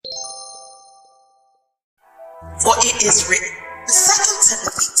For it is written, 2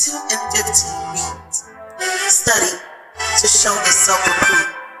 Timothy 2 and 15 reads, study to show yourself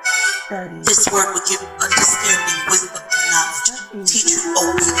approved. This word will give understanding, wisdom, and knowledge. Teach you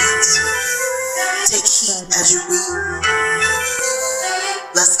obedience. Take heed as you read.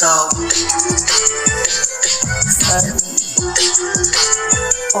 Let's go.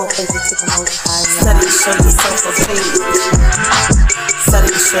 All praises to the Most High. Study to show yourself approved. Study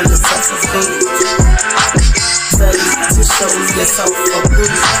to show yourself approved. Study to show yourself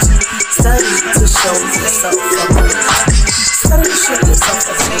approved. Study to show yourself approved. Study to show yourself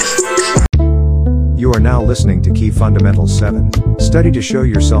approved. You are now listening to Key Fundamentals 7, Study to Show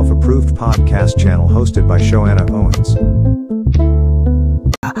Yourself Approved podcast channel hosted by Shoanna Owens.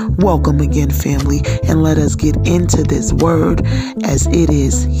 Welcome again, family, and let us get into this word as it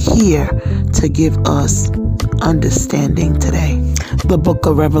is here to give us understanding today. The book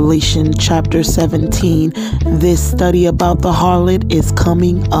of Revelation, chapter 17. This study about the harlot is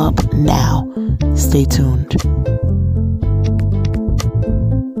coming up now. Stay tuned.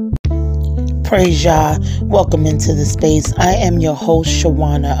 Praise Yah. Welcome into the space. I am your host,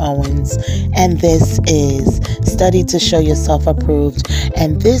 Shoanna Owens, and this is Study to Show Yourself Approved.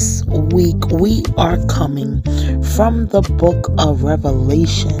 And this week we are coming from the book of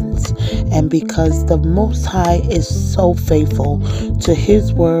Revelations. And because the Most High is so faithful to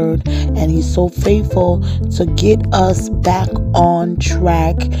His word, and He's so faithful to get us back on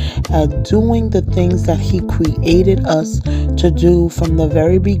track, doing the things that He created us to do from the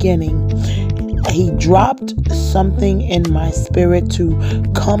very beginning, He dropped something in my spirit to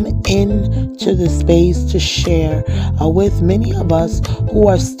come into the space to share with many of us who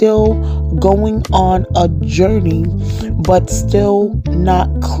are still going on a journey, but still not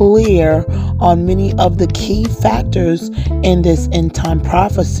clear on many of the key factors in this end time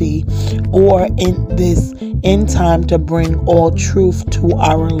prophecy, or in this end time to bring all truth to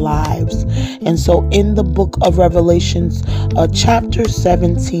our lives. And so in the book of Revelations, chapter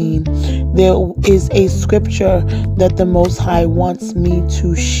 17, there is a scripture that the Most High wants me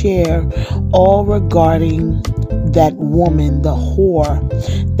to share, all regarding that woman, the whore,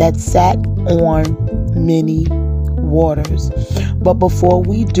 that sat on many waters. But before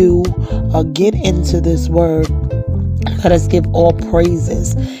we do get into this word, let us give all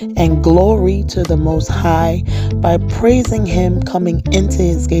praises and glory to the Most High by praising Him, coming into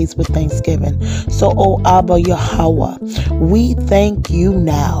His gates with thanksgiving. So, O Abba Yahweh, we thank You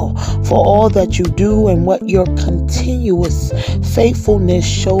now for all that You do and what Your continuous faithfulness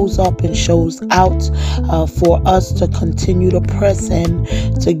shows up and shows out for us to continue to press in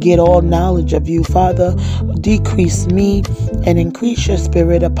to get all knowledge of You. Father, decrease me and increase Your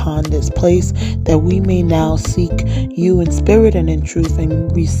Spirit upon this place, that we may now seek You in spirit and in truth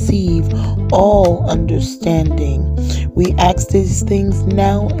and receive all understanding. We ask these things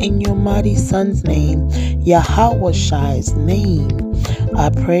now in Your mighty Son's name, Yahweh Shai's name. I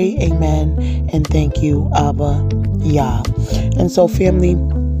pray, amen, and thank You, Abba Yah. And so, family,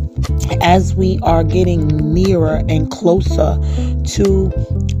 as we are getting nearer and closer to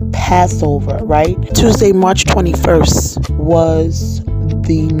Passover, right? Tuesday, March 21st was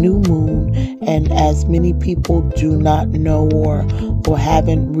the new moon, and as many people do not know or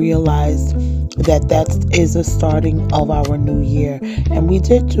haven't realized that is a starting of our new year. And we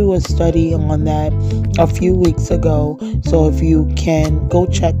did do a study on that a few weeks ago, so if you can go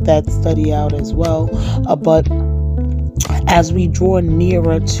check that study out as well. But as we draw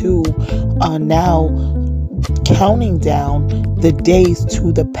nearer to now counting down the days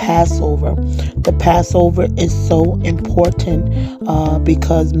to the Passover. The Passover is so important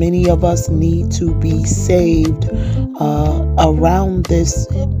because many of us need to be saved around this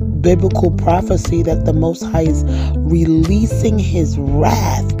biblical prophecy that the Most High is releasing His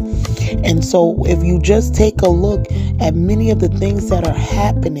wrath. And so if you just take a look at many of the things that are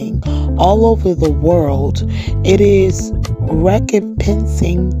happening all over the world, it is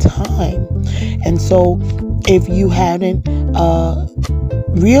recompensing time. And so if you hadn't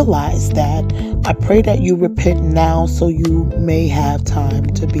realized that, I pray that you repent now so you may have time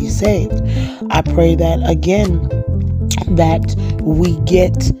to be saved. I pray that, again, that we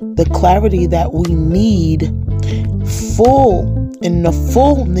get the clarity that we need in the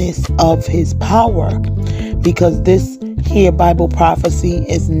fullness of His power, because this here Bible prophecy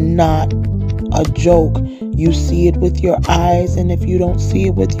is not a joke. You see it with your eyes, and if you don't see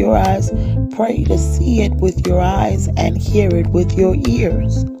it with your eyes, pray to see it with your eyes and hear it with your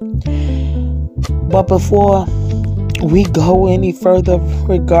ears. But before we go any further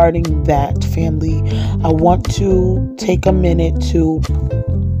regarding that, family, I want to take a minute to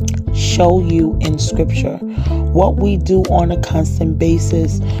show you in scripture what we do on a constant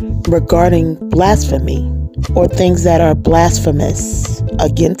basis regarding blasphemy or things that are blasphemous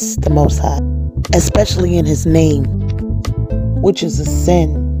against the Most High, especially in His name, which is a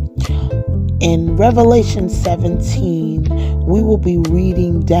sin. In Revelation 17, we will be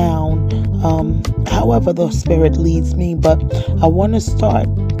reading down however the Spirit leads me, but I want to start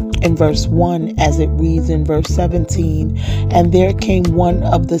in verse 1 as it reads in verse 17. And there came one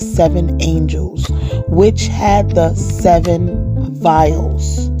of the 7 angels, which had the 7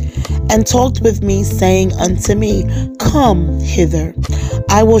 vials, and talked with me, saying unto me, Come hither,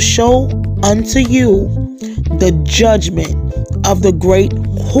 I will show unto you the judgment of the great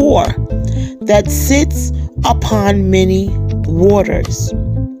whore that sits upon many waters,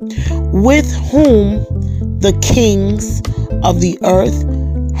 with whom the kings of the earth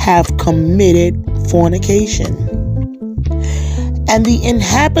have committed fornication. And the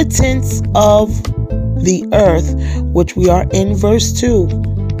inhabitants of the earth, which we are in verse 2,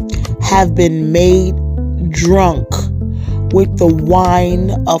 have been made drunk with the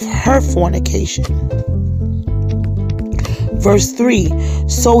wine of her fornication. Verse 3,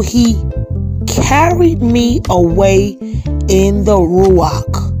 so he carried me away in the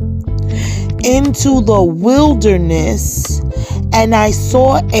Ruach into the wilderness, and I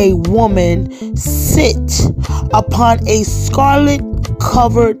saw a woman sit upon a scarlet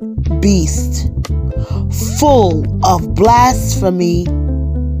covered beast, full of blasphemy,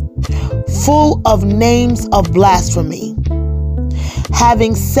 full of names of blasphemy,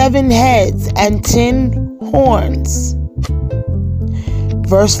 having 7 heads and 10 horns.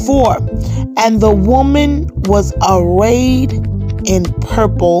 Verse 4, and the woman was arrayed in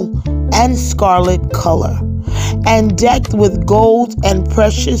purple and scarlet color, and decked with gold and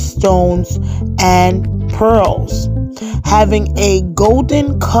precious stones and pearls, having a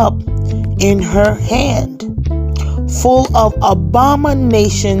golden cup in her hand, full of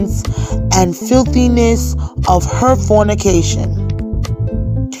abominations and filthiness of her fornication.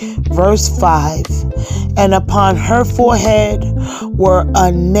 Verse 5, and upon her forehead were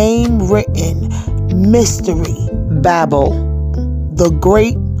a name written, Mystery, Babel, the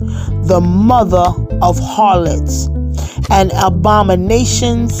Great, the mother of harlots and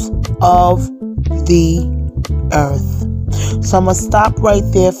abominations of the earth. So I'm going to stop right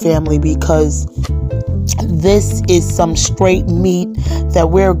there, family, because this is some straight meat that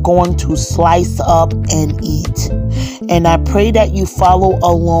we're going to slice up and eat. And I pray that you follow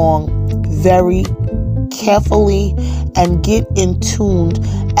along very carefully and get in tune,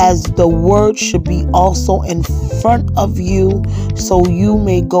 as the word should be also in front of you, so you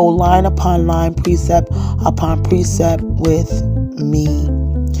may go line upon line, precept upon precept with me.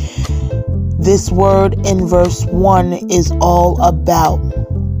 This word in verse 1 is all about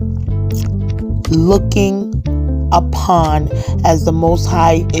looking upon, as the Most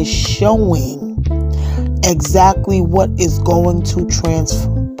High is showing exactly what is going to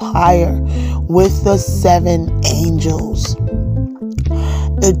transpire with the 7 angels.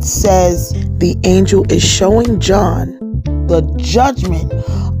 It says the angel is showing John the judgment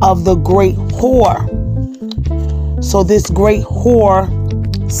of the great whore. So this great whore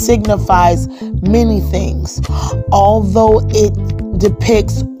signifies many things. Although it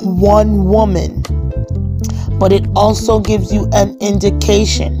depicts one woman, but it also gives you an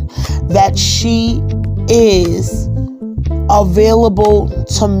indication that she is available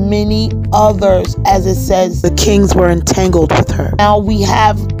to many others, as it says the kings were entangled with her. Now we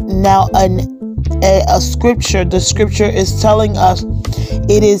have a scripture. The scripture is telling us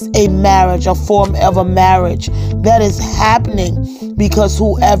it is a marriage, a form of a marriage that is happening, because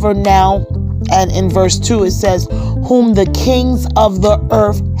whoever now, and in verse 2 it says, whom the kings of the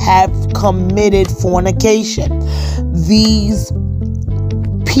earth have committed fornication. These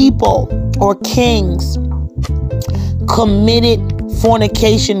people or kings committed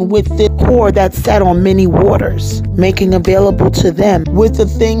fornication with the whore that sat on many waters, making available to them with the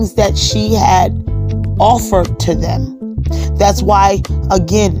things that she had offered to them. That's why,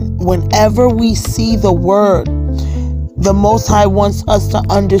 again, whenever we see the word, the Most High wants us to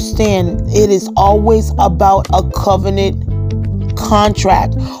understand it is always about a covenant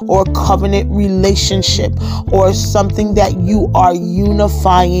contract or covenant relationship, or something that you are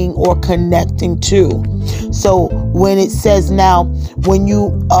unifying or connecting to. So when it says now, when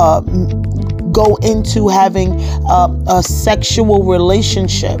you go into having a sexual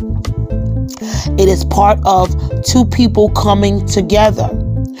relationship, it is part of 2 people coming together.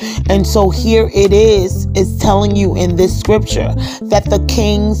 And so here it is telling you in this scripture that the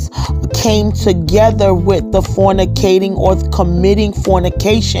kings came together with the fornicating or committing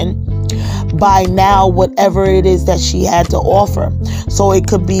fornication by now whatever it is that she had to offer. So it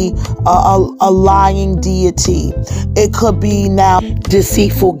could be a lying deity. It could be now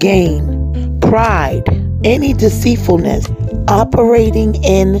deceitful gain, pride, any deceitfulness, operating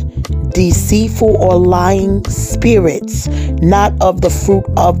in deceitful or lying spirits, not of the fruit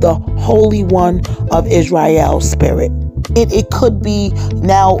of the Holy One of Israel's spirit. It could be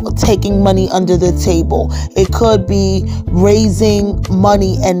now taking money under the table. It could be raising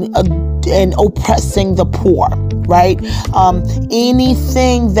money and oppressing the poor, right?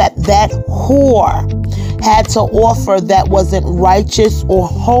 Anything that whore had to offer that wasn't righteous or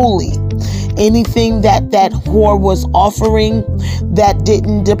holy, anything that whore was offering that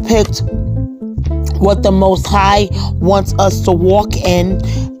didn't depict what the Most High wants us to walk in,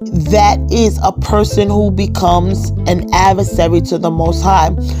 that is a person who becomes an adversary to the Most High,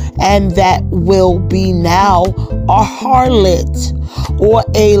 and that will be now a harlot, or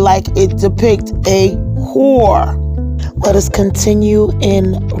it depicts a whore. Let us continue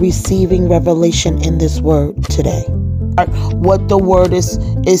in receiving revelation in this word today. What the word is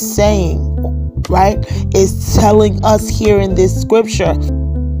saying, right, is telling us here in this scripture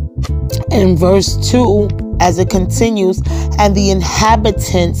in verse 2, as it continues, and the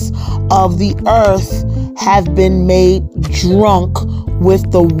inhabitants of the earth have been made drunk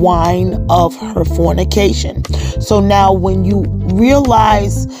with the wine of her fornication. So now when you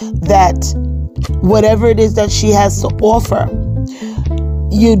realize that whatever it is that she has to offer,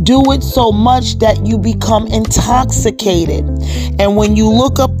 you do it so much that you become intoxicated. And when you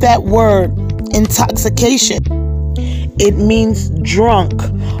look up that word, intoxication, it means drunk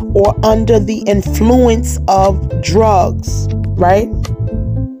or under the influence of drugs, right?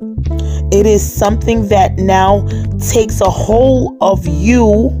 It is something that now takes a hold of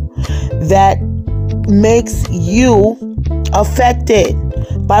you, that makes you affected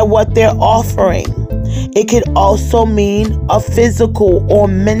by what they're offering. It could also mean a physical or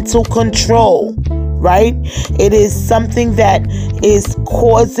mental control, right? It is something that is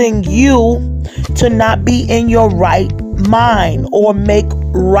causing you to not be in your right mind or make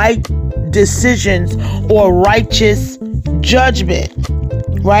right decisions or righteous judgment,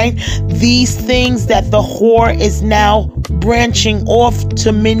 right? These things that the whore is now branching off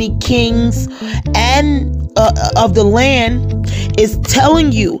to many kings and of the land is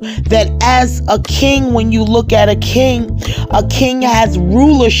telling you that as a king, when you look at a king has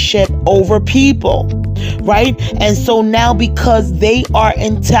rulership over people, right? And so now, because they are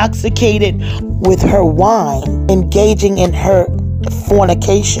intoxicated with her wine, engaging in her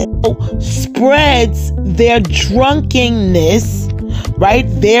fornication, spreads their drunkenness, right?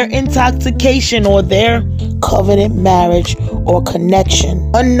 Their intoxication or their covenant marriage or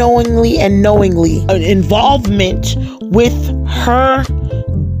connection, unknowingly and knowingly, involvement with her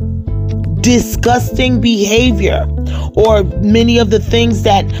disgusting behavior, or many of the things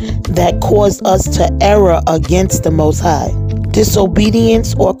that cause us to err against the Most High.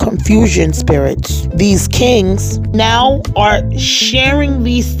 Disobedience or confusion spirits. These kings now are sharing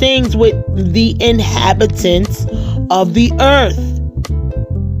these things with the inhabitants of the earth.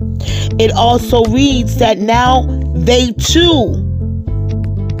 It also reads that now they too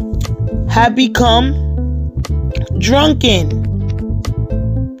have become drunken.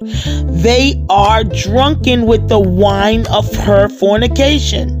 They are drunken with the wine of her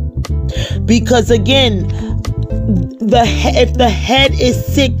fornication. Because again, if the head is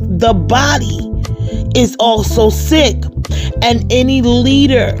sick, the body is also sick. And any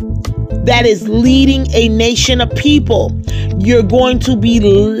leader that is leading a nation of people, you're going to be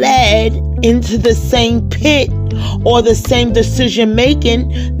led into the same pit or the same decision making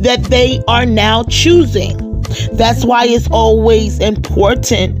that they are now choosing. That's why it's always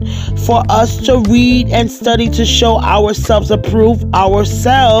important for us to read and study to show ourselves approved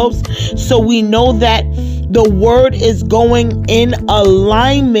ourselves, so we know that the word is going in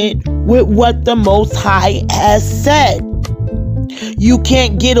alignment with what the Most High has said. You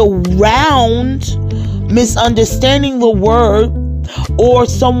can't get around misunderstanding the word, or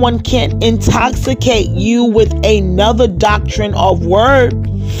someone can't intoxicate you with another doctrine of word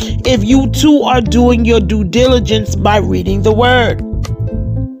if you too are doing your due diligence by reading the word.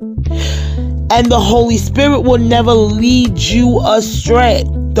 And the Holy Spirit will never lead you astray.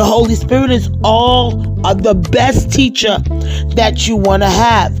 The Holy Spirit is all the best teacher that you want to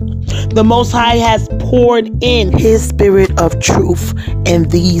have. The Most High has poured in His Spirit of truth in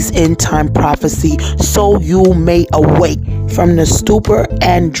these end time prophecy, so you may awake from the stupor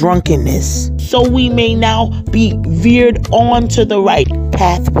and drunkenness, so we may now be veered on to the right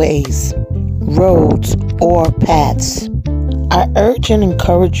pathways, roads, or paths. I urge and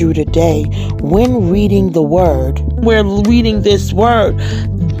encourage you today, when reading the word, we're reading this word,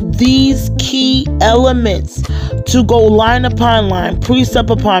 these key elements to go line upon line, precept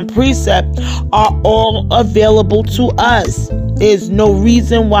upon precept, are all available to us. There's no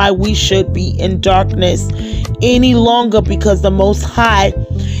reason why we should be in darkness any longer, because the Most High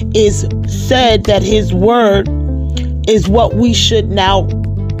is said that His word is what we should now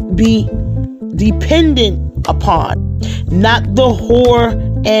be dependent upon, not the whore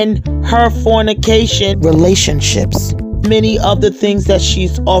and her fornication relationships, many of the things that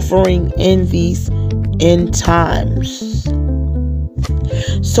she's offering in these end times.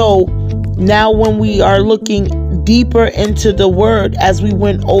 So now when we are looking deeper into the word, as we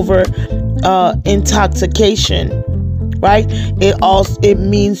went over intoxication, right? It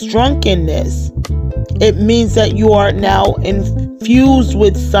means drunkenness. It means that you are now infused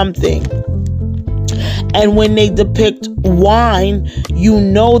with something. And when they depict wine, you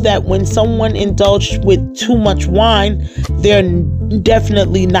know that when someone indulged with too much wine, they're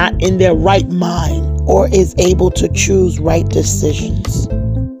definitely not in their right mind or is able to choose right decisions.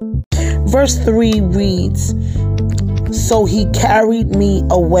 Verse 3 reads, "So he carried me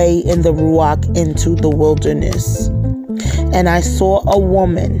away in the Ruach into the wilderness, and I saw a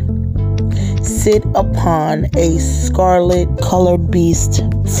woman sit upon a scarlet-colored beast,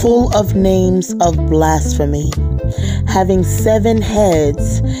 full of names of blasphemy, having 7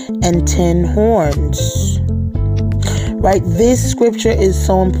 heads and 10 horns." Right? This scripture is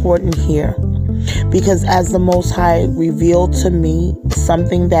so important here, because as the Most High revealed to me,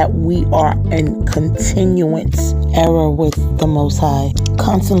 something that we are in continuance error with the Most High,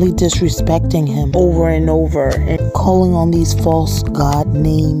 constantly disrespecting Him over and over and calling on these false God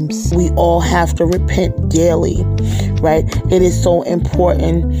names. We all have to repent daily, right? It is so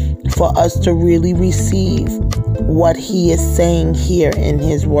important for us to really receive what He is saying here in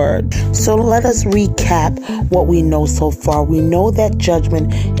His word. So let us recap what we know so far. We know that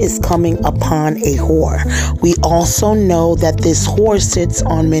judgment is coming upon a whore. We also know that this whore sits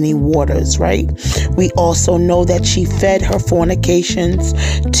on many waters, right? We also know that she fed her fornications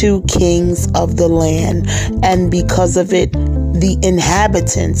to kings of the land, and because of it, the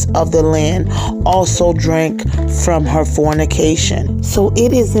inhabitants of the land also drank from her fornication. So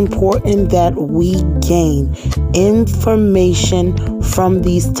it is important that we gain information from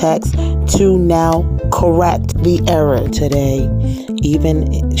these texts to now correct the error today,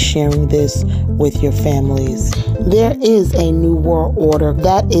 even sharing this with your families. There is a new world order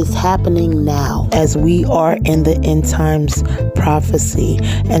that is happening now as we are in the end times prophecy.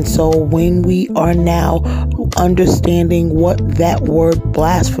 And so when we are now understanding what that word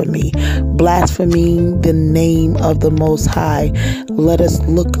blasphemy, blaspheming the name of the Most High, let us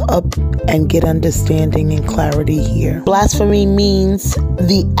look up and get understanding and clarity here. Blasphemy means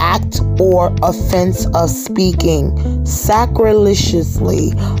the act or offense of speaking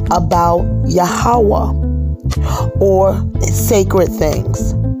sacrilegiously about Yahweh or sacred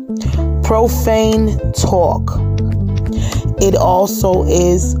things. Profane talk. It also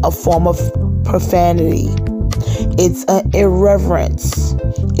is a form of profanity. It's an irreverence.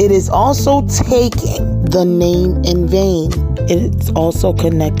 It is also taking the name in vain. It's also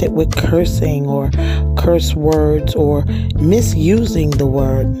connected with cursing or curse words or misusing the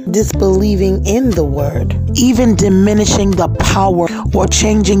word, disbelieving in the word, even diminishing the power or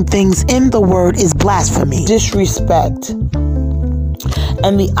changing things in the word is blasphemy. Disrespect.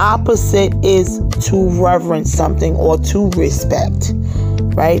 And the opposite is to reverence something or to respect,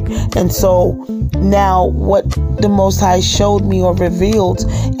 right? And so now what the Most High showed me or revealed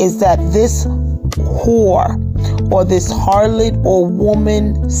is that this whore or this harlot or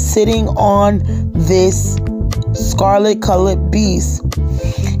woman sitting on this scarlet colored beast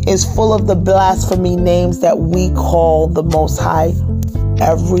is full of the blasphemy names that we call the Most High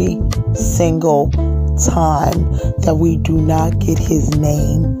every single time that we do not get His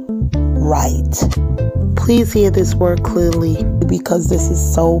name right. Please hear this word clearly, because this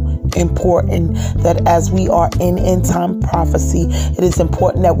is so important that as we are in end time prophecy, it is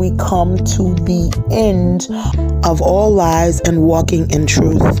important that we come to the end of all lies and walking in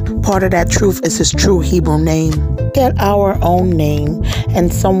truth. Part of that truth is His true Hebrew name. Get our own name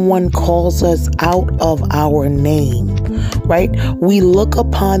and someone calls us out of our name, right? We look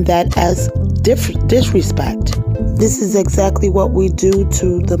upon that as disrespect. This is exactly what we do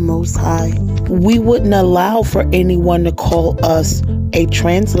to the Most High. We wouldn't allow for anyone to call us a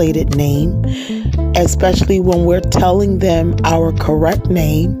translated name, especially when we're telling them our correct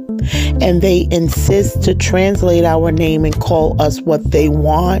name and they insist to translate our name and call us what they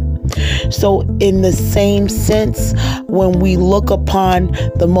want. So in the same sense, when we look upon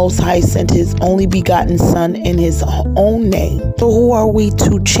the Most High sent his only begotten Son in his own name. So who are we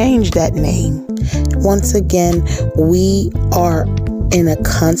to change that name? Once again, we are in a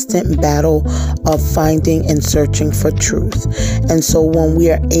constant battle of finding and searching for truth. And so when we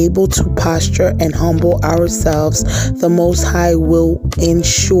are able to posture and humble ourselves, the Most High will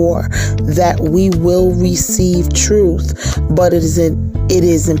ensure that we will receive truth. But it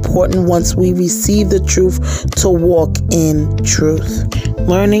is important once we receive the truth to walk in truth.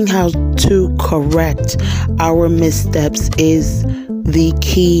 Learning how to correct our missteps is the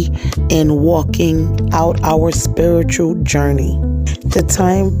key in walking out our spiritual journey. The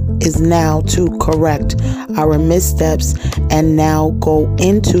time is now to correct our missteps and now go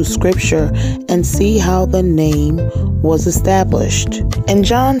into scripture and see how the name was established. In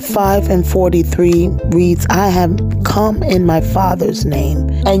John 5:43 reads, I have come in my Father's name,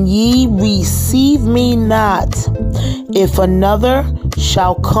 and ye receive me not. If another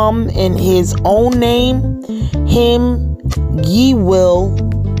shall come in his own name, him ye will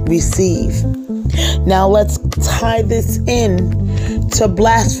receive. Now let's tie this in to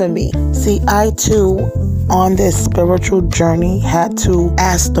blasphemy. See, I too, on this spiritual journey, had to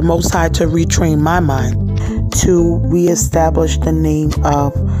ask the Most High to retrain my mind to reestablish the name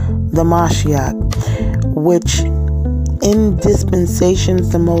of the Mashiach, which in dispensations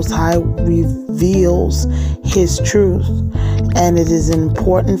the Most High reveals his truth. And it is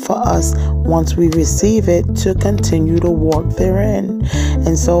important for us, once we receive it, to continue to walk therein.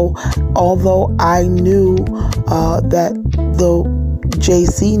 And so, although I knew that the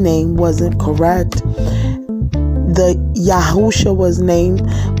JC name wasn't correct, the Yahushua's name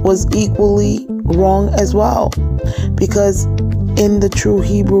was equally wrong as well. Because in the true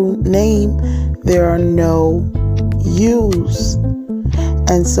Hebrew name, there are no U's.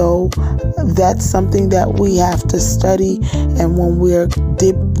 And so that's something that we have to study. And when we're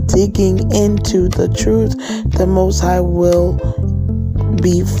digging into the truth, the Most High will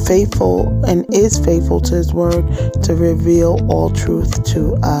be faithful and is faithful to his word to reveal all truth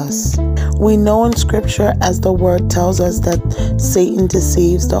to us. We know in scripture, as the word tells us, that Satan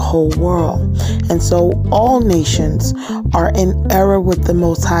deceives the whole world. And so all nations are in error with the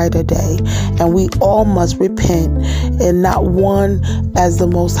Most High today. And we all must repent. And not one, as the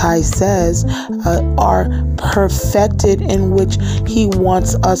Most High says, are perfected, in which he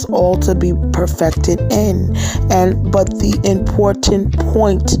wants us all to be perfected in. But the important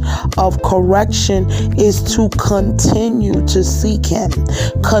point of correction is to continue to seek him.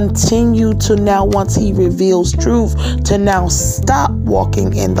 Continue to now, once he reveals truth, to now stop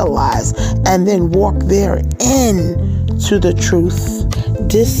walking in the lies and then walk therein to the truth.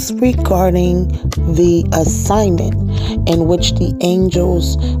 Disregarding the assignment in which the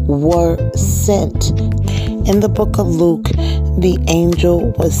angels were sent. In the book of Luke, the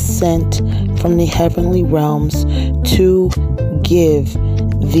angel was sent from the heavenly realms to give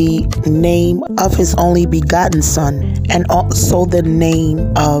the name of his only begotten Son, and also the name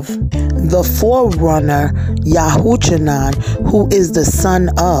of the forerunner, Yahuchanan, who is the son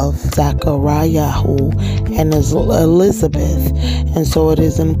of Zachariahu and Elizabeth. And so it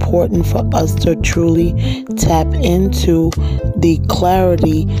is important for us to truly tap into the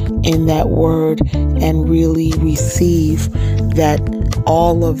clarity in that word and really receive that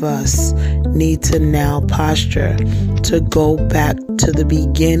all of us need to now posture to go back to the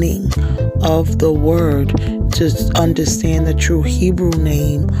beginning of the word to understand the true Hebrew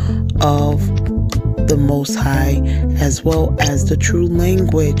name of the Most High, as well as the true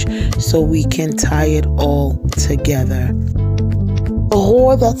language, so we can tie it all together. The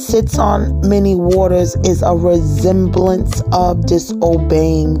whore that sits on many waters is a resemblance of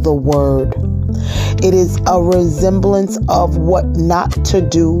disobeying the word. It is a resemblance of what not to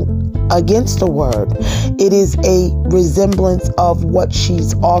do against the word. It is a resemblance of what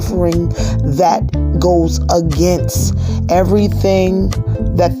she's offering that goes against everything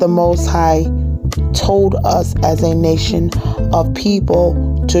that the Most High told us as a nation of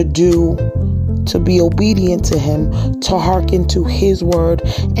people to do, to be obedient to him, to hearken to his word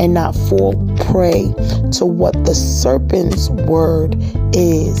and not fall prey to what the serpent's word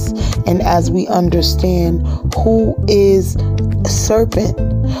is. And as we understand who is serpent,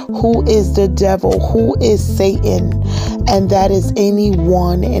 who is the devil, who is Satan, and that is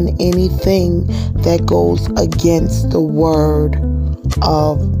anyone and anything that goes against the word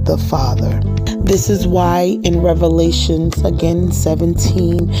of the Father. This is why in Revelations, again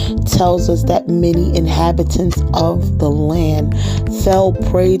 17, tells us that many inhabitants of the land fell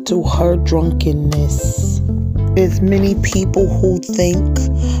prey to her drunkenness. There's many people who think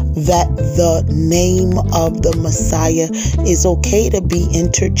that the name of the Messiah is okay to be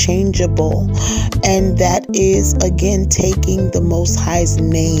interchangeable, and that is again taking the Most High's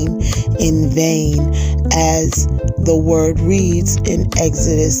name in vain, as the word reads in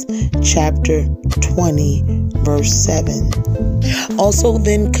Exodus chapter 20 verse 7. Also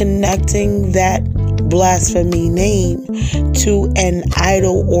then connecting that blasphemy name to an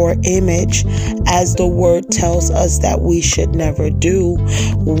idol or image, as the word tells us that we should never do,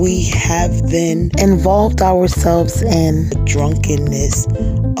 we have then involved ourselves in the drunkenness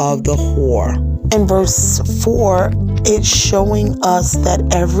of the whore. In verse 4, it's showing us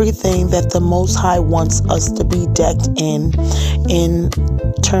that everything that the Most High wants us to be decked in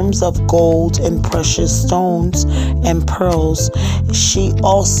terms of gold and precious stones and pearls, she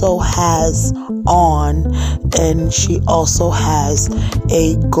also has on, and she also has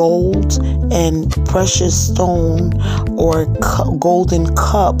a gold and precious stone or golden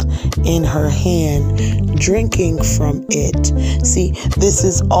cup in her hand, drinking from it. See, this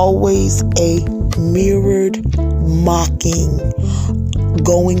is always a mirrored mocking,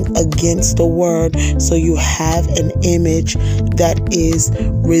 going against the word. So you have an image that is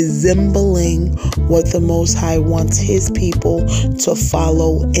resembling what the Most High wants his people to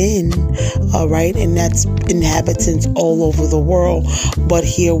follow in, all right? And that's inhabitants all over the world. But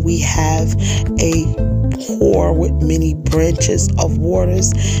here we have a whore with many branches of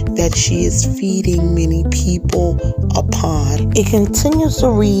waters that she is feeding many people upon. It continues to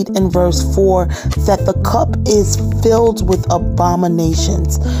read in verse 4 that the cup is filled with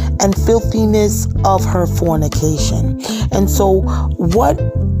abominations and filthiness of her fornication. And so what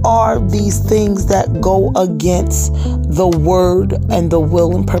are these things that go against the word and the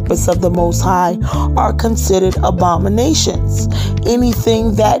will and purpose of the Most High are considered abominations.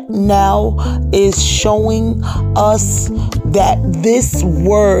 Anything that now is showing us that this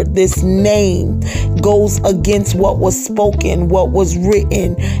word, this name, goes against what was spoken, what was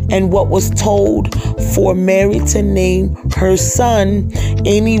written, and what was told for Mary to name her son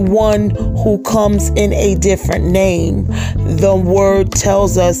anyone who comes in a different name. The word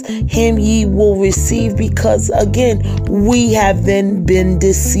tells us, him ye will receive, because again, we have then been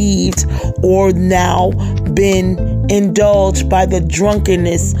deceived or now been indulged by the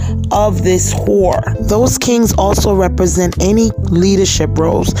drunkenness of this whore. Those kings also represent any leadership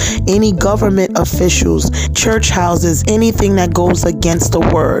roles, any government officials, church houses, anything that goes against the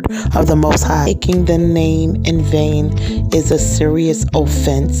word of the Most High. Taking the name in vain is a serious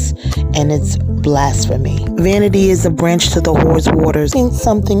offense, and it's blasphemy. Vanity is a branch to the whore's waters. Taking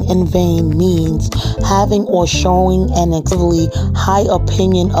something in vain means having or showing an excessively high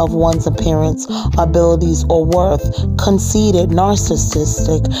opinion of one's appearance, abilities, or worth. Conceited,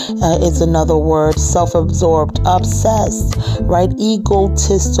 narcissistic is another word. Self-absorbed, obsessed, right?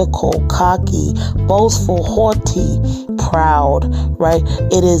 Egotistical, cocky, boastful, haughty, proud, right?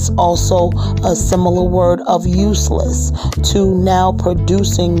 It is also a similar word of useless, to now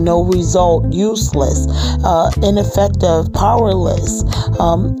producing no result, useless, ineffective, powerless,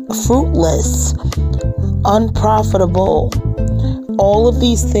 fruitless, unprofitable. All of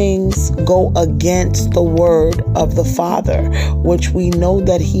these things go against the word of the Father, which we know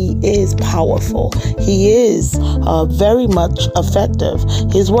that he is powerful. He is very much effective.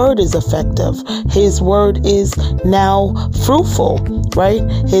 His word is effective. His word is now fruitful, right?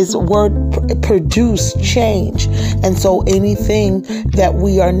 His word produced change. And so anything that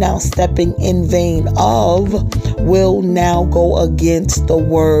we are now stepping in vain of will now go against the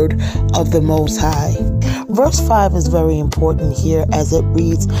word of the Most High. Verse 5 is very important here, as it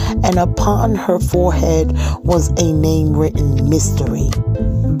reads, and upon her forehead was a name written, Mystery.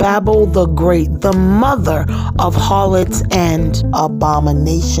 Babel the Great, the mother of harlots and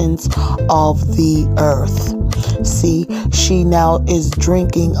abominations of the earth. See, she now is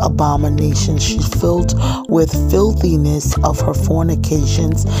drinking abominations. She's filled with filthiness of her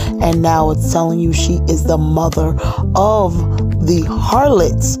fornications. And now it's telling you she is the mother of the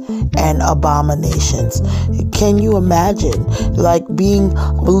harlots and abominations. Can you imagine, like, being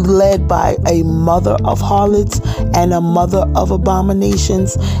led by a mother of harlots and a mother of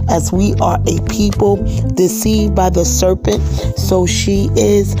abominations, as we are a people deceived by the serpent? So she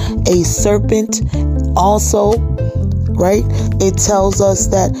is a serpent also, right? It tells us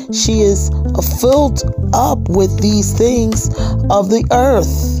that she is filled up with these things of the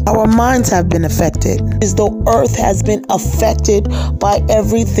earth. Our minds have been affected, as though earth has been affected by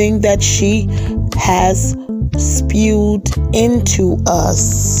everything that she has spewed into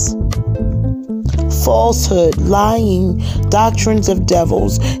us. falsehood, lying, doctrines of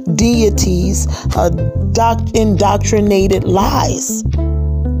devils, deities, indoctrinated lies.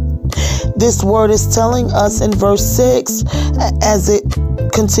 This word is telling us in verse 6, as it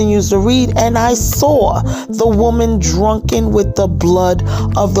continues to read, and I saw the woman drunken with the blood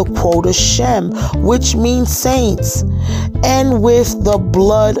of the quota Shem, which means saints, and with the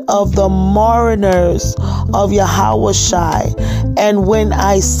blood of the mariners of Yahushai. And when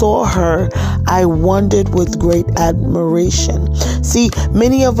I saw her, I wondered with great admiration. See,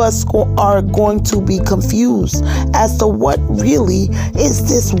 many of us are going to be confused as to what really is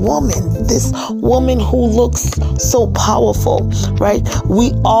this woman who looks so powerful, right?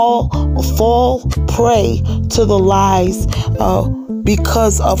 We all fall prey to the lies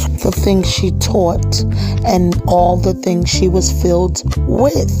because of the things she taught and all the things she was filled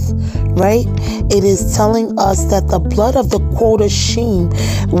with, right? It is telling us that the blood of the quota Shem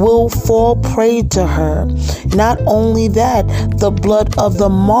will fall prey to her. Not only that, the blood of the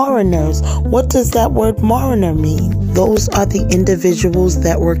mariners. What does that word mariner mean? Those are the individuals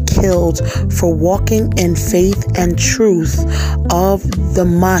that were killed for walking in faith and truth of the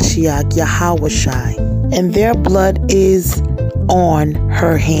Mashiach, Yahushai. And their blood is on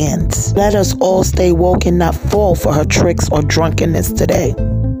her hands. Let us all stay woke and not fall for her tricks or drunkenness today.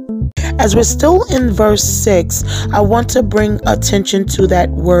 As we're still in verse 6, I want to bring attention to that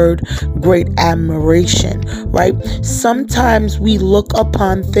word, great admiration, right? Sometimes we look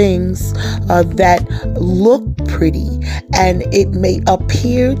upon things that look pretty, and it may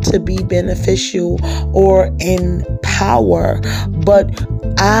appear to be beneficial or in power, but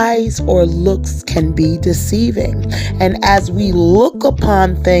eyes or looks can be deceiving. And as we look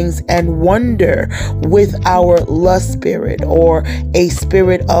upon things and wonder with our lust spirit or a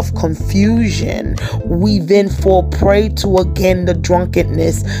spirit of confusion, we then fall prey to again the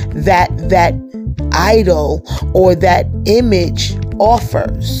drunkenness that idol or that image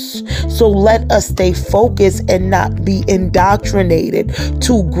offers. So let us stay focused and not be indoctrinated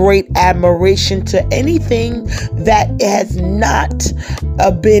to great admiration to anything that has not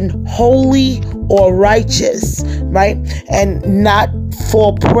been holy or righteous, right? And not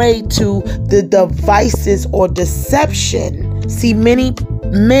fall prey to the devices or deception. See, many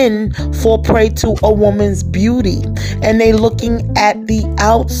men fall prey to a woman's beauty and they looking at the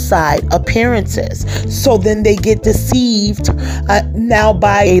outside appearances. So then they get deceived now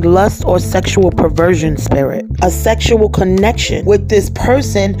by a lust or sexual perversion spirit, a sexual connection with this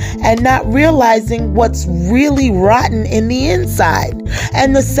person and not realizing what's really rotten in the inside.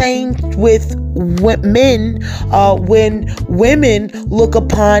 And the same with men, when women look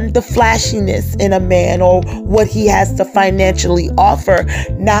upon the flashiness in a man or what he has to financially offer,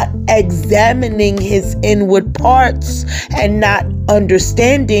 not examining his inward parts and not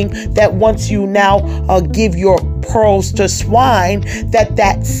understanding that once you now give your pearls to swine,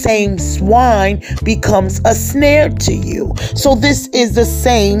 that same swine becomes a snare to you. So this is the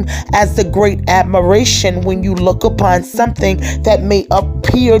same as the great admiration when you look upon something that may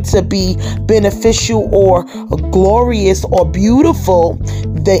appear to be beneficial or glorious or beautiful,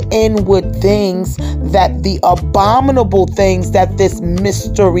 the inward things, that the abominable things that this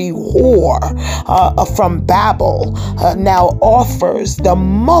mystery whore from Babel now offers, the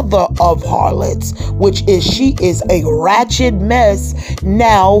mother of harlots, which is she is a ratchet mess,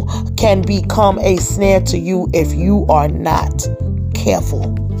 now can become a snare to you if you are not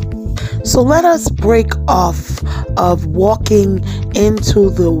careful. So let us break off of walking into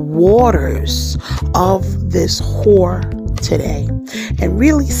the waters of this whore today and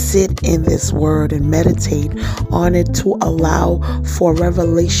really sit in this word and meditate on it to allow for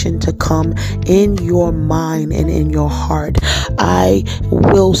revelation to come in your mind and in your heart. I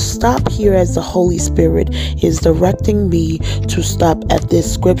will stop here as the Holy Spirit is directing me to stop at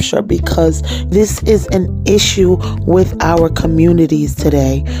this scripture, because this is an issue with our communities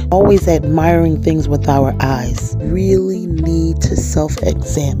today. Always admiring things with our eyes. Really need to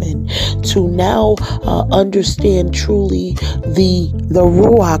self-examine to now understand truly the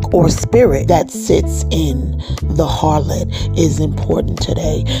ruach or spirit that sits in the harlot is important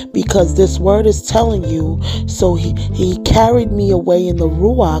today, because this word is telling you. So he carried me away in the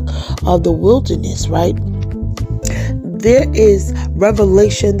ruach of the wilderness, right? There is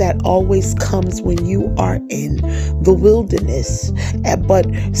revelation that always comes when you are in the wilderness. But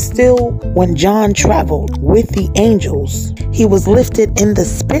still, when John traveled with the angels, he was lifted in the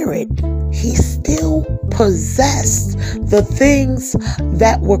spirit he still possessed the things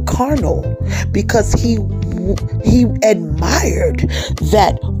that were carnal, because he admired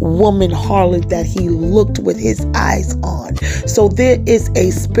that woman harlot that he looked with his eyes on. So there is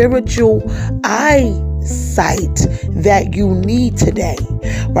a spiritual eyesight that you need today,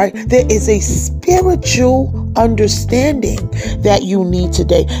 right? There is a spiritual understanding that you need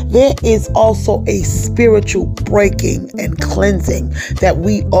today. There is also a spiritual breaking and cleansing that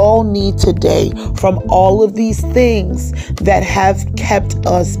we all need today from all of these things that have kept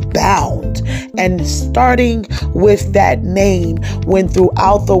us bound. And starting with that name, when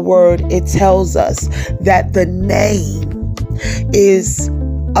throughout the word it tells us that the name is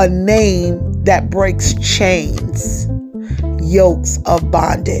a name that breaks chains, yokes of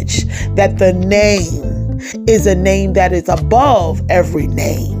bondage, that the name is a name that is above every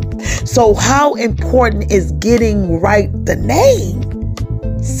name. So how important is getting right the name?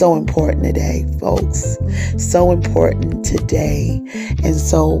 So important today, folks. So important today. And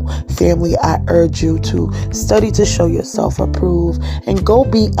so, family, I urge you to study to show yourself approved and go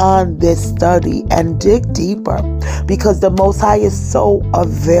beyond this study and dig deeper, because the Most High is so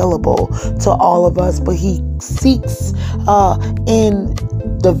available to all of us, but he seeks in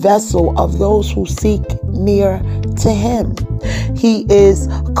the vessel of those who seek near to him. He is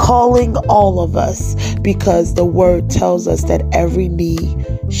calling all of us, because the word tells us that every knee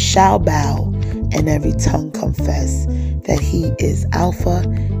shall bow and every tongue confess that he is Alpha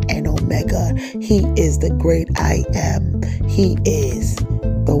and Omega. He is the great I am. He is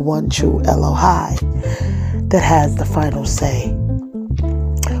the one true Elohai that has the final say.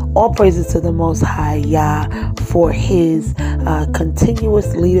 All praises to the Most High Yah for his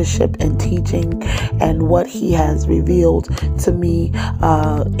continuous leadership and teaching and what he has revealed to me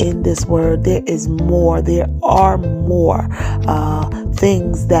in this word. There is more. There are more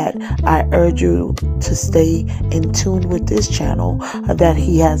things that I urge you to stay in tune with this channel that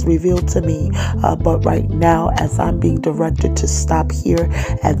he has revealed to me. But right now, as I'm being directed to stop here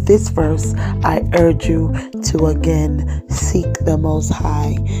at this verse, I urge you to again seek the Most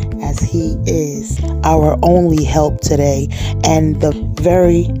High, as he is our only help today and the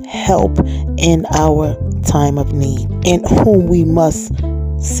very help in our time of need, in whom we must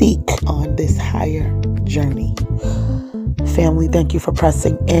seek on this higher journey. Family, thank you for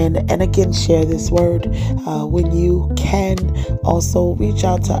pressing in, and again, share this word when you can. Also reach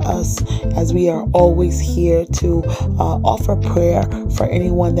out to us, as we are always here to offer prayer for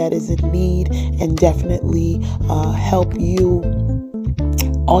anyone that is in need, and definitely help you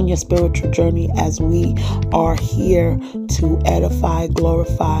on your spiritual journey, as we are here to edify,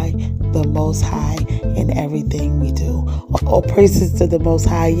 glorify the Most High in everything we do. All praises to the Most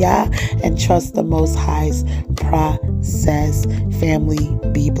High Yah, and trust the Most High's process. Family,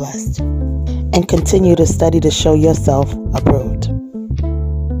 be blessed and continue to study to show yourself approved.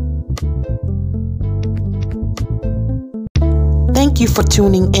 Thank you for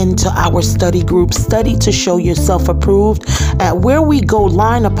tuning in to our study group, Study to Show Yourself Approved, where we go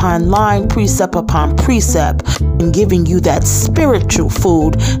line upon line, precept upon precept, and giving you that spiritual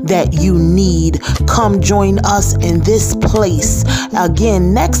food that you need. Come join us in this place.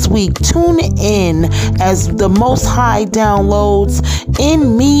 Again, next week, tune in as the Most High downloads.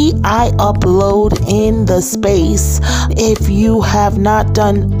 In me, I upload in the space. If you have not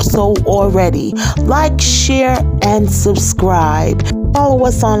done so already, like, share, and subscribe. Follow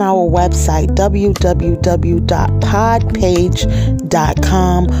us on our website,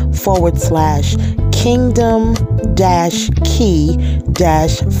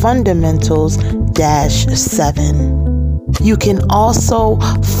 You can also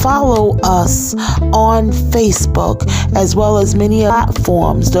follow us on Facebook, as well as many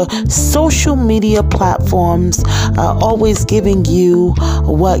platforms, the social media platforms, always giving you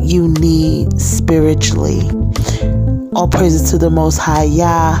what you need spiritually. All praises to the Most High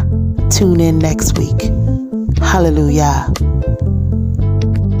Yah. Tune in next week. Hallelujah.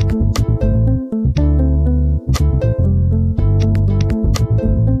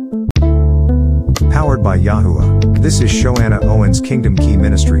 Powered by Yahuwah. This is Shoanna Owens, Kingdom Key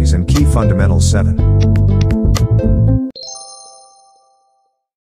Ministries and Key Fundamentals 7.